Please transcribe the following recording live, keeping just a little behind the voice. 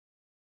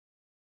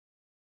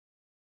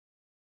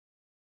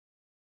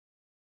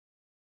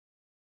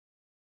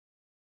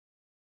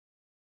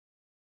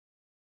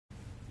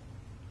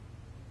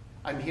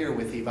I'm here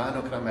with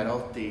Ivano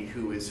Cramerotti,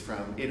 who is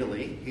from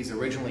Italy. He's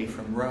originally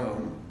from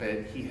Rome,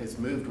 but he has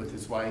moved with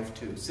his wife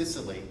to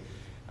Sicily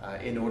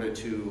in order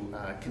to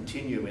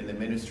continue in the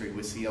ministry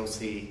with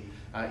CLC.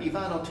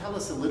 Ivano, tell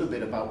us a little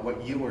bit about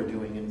what you are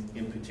doing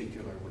in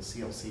particular with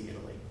CLC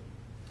Italy.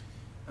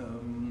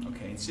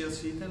 Okay, in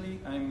CLC Italy,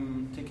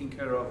 I'm taking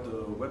care of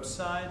the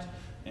website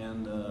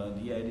and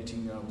the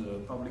editing of the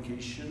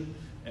publication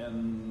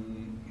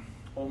and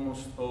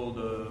almost all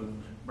the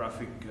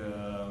graphic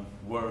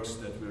works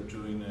that we're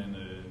doing in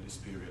this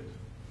period.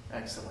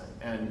 Excellent.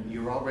 And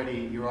you're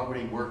already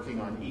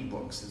working on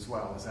ebooks as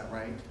well, is that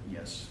right?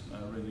 Yes,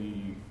 I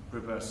already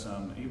prepared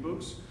some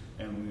ebooks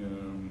and we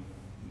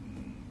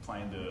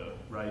find the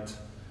right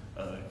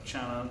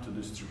channel to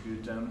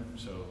distribute them,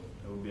 so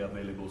they will be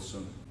available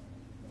soon.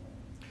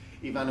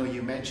 Ivano,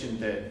 you mentioned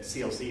that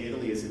CLC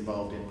Italy is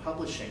involved in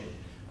publishing.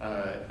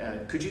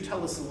 Could you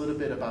tell us a little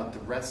bit about the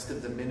rest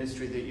of the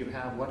ministry that you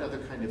have? What other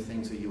kind of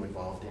things are you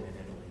involved in Italy?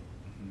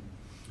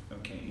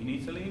 Okay, in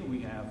Italy we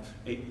have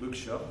 8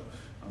 bookshops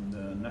on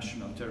the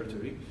national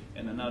territory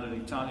and another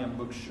Italian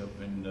bookshop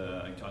in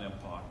the Italian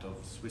part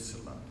of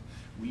Switzerland.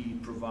 We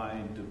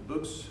provide the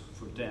books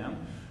for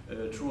them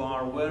through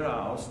our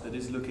warehouse that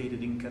is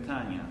located in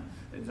Catania.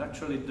 It's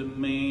actually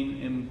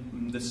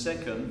the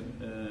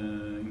second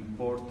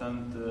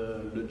important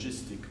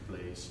logistic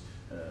place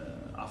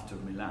after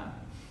Milan.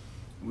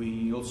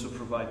 We also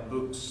provide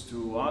books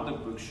to other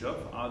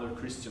bookshops, other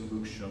Christian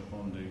bookshops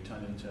on the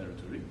Italian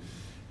territory,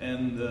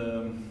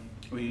 and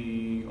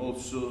we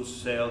also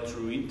sell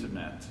through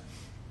internet.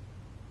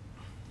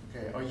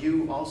 Okay. Are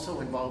you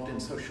also involved in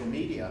social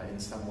media in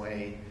some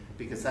way?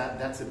 Because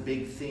that's a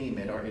big theme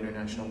at our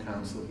International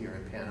Council here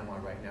in Panama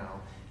right now,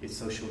 is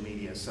social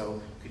media.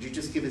 So could you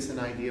just give us an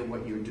idea of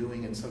what you're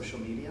doing in social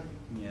media?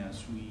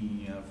 Yes,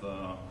 we have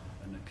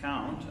an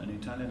account, an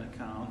Italian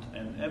account,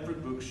 and every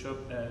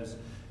bookshop has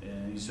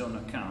his own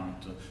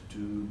account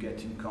to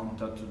get in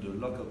contact with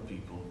the local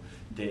people.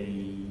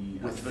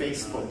 With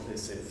Facebook,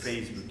 this is?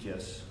 Facebook,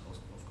 yes,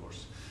 of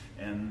course.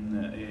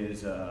 And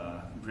it's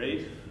a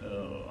great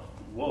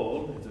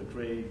wall, it's a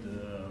great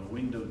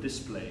window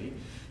display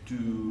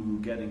to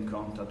get in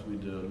contact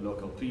with the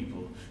local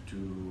people,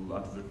 to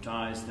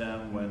advertise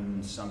them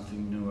when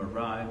something new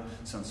arrives,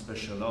 some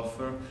special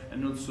offer,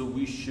 and also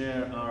we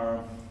share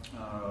our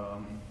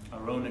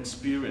own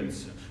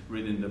experience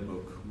reading the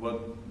book, what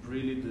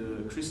really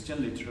the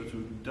Christian literature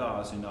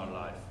does in our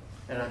life.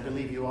 And I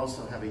believe you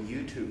also have a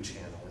YouTube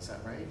channel, is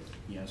that right?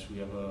 Yes, we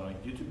have a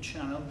YouTube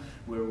channel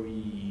where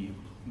we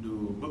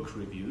do book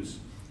reviews,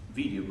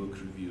 video book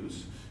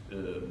reviews,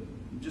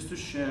 just to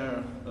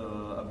share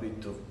a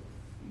bit of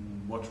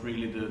what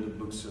really the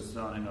books has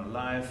done in our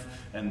life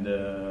and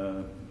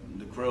the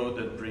growth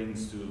that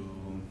brings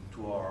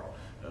to our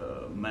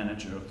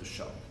manager of the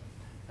shop.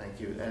 Thank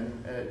you.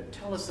 And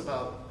tell us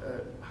about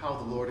how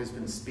the Lord has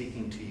been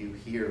speaking to you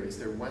here. Is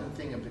there one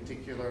thing in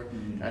particular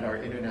at our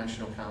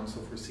International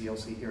Council for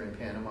CLC here in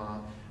Panama,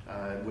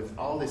 with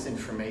all this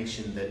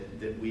information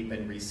that we've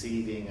been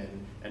receiving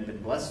and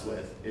been blessed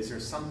with, is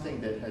there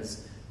something that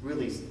has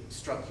really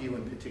struck you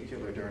in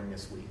particular during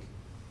this week?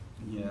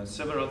 Yeah,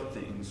 several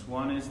things.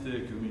 One is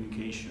the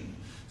communication,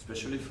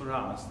 especially for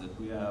us that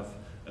we have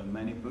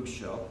many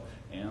bookshops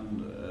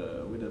and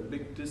with a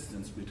big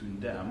distance between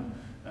them,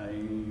 I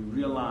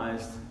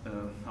realized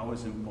how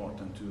it's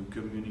important to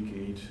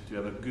communicate, to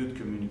have a good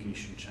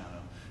communication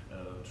channel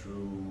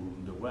through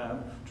the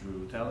web,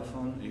 through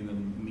telephone,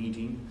 even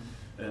meeting,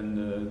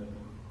 and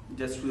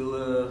this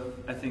will,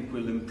 I think,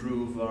 will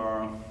improve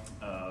our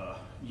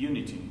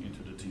unity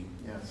into the team.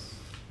 Yes.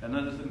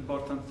 Another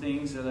important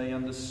thing that I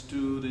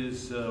understood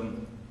is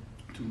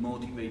to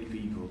motivate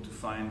people, to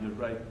find the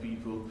right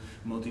people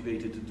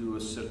motivated to do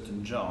a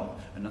certain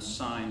job and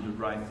assign the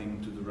right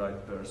thing to the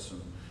right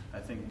person. I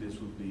think this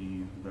would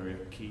be a very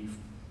key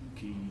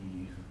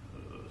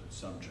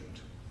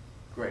subject.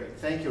 Great.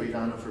 Thank you,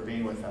 Ivano, for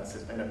being with us.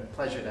 It's been a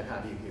pleasure to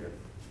have you here.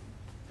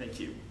 Thank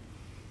you.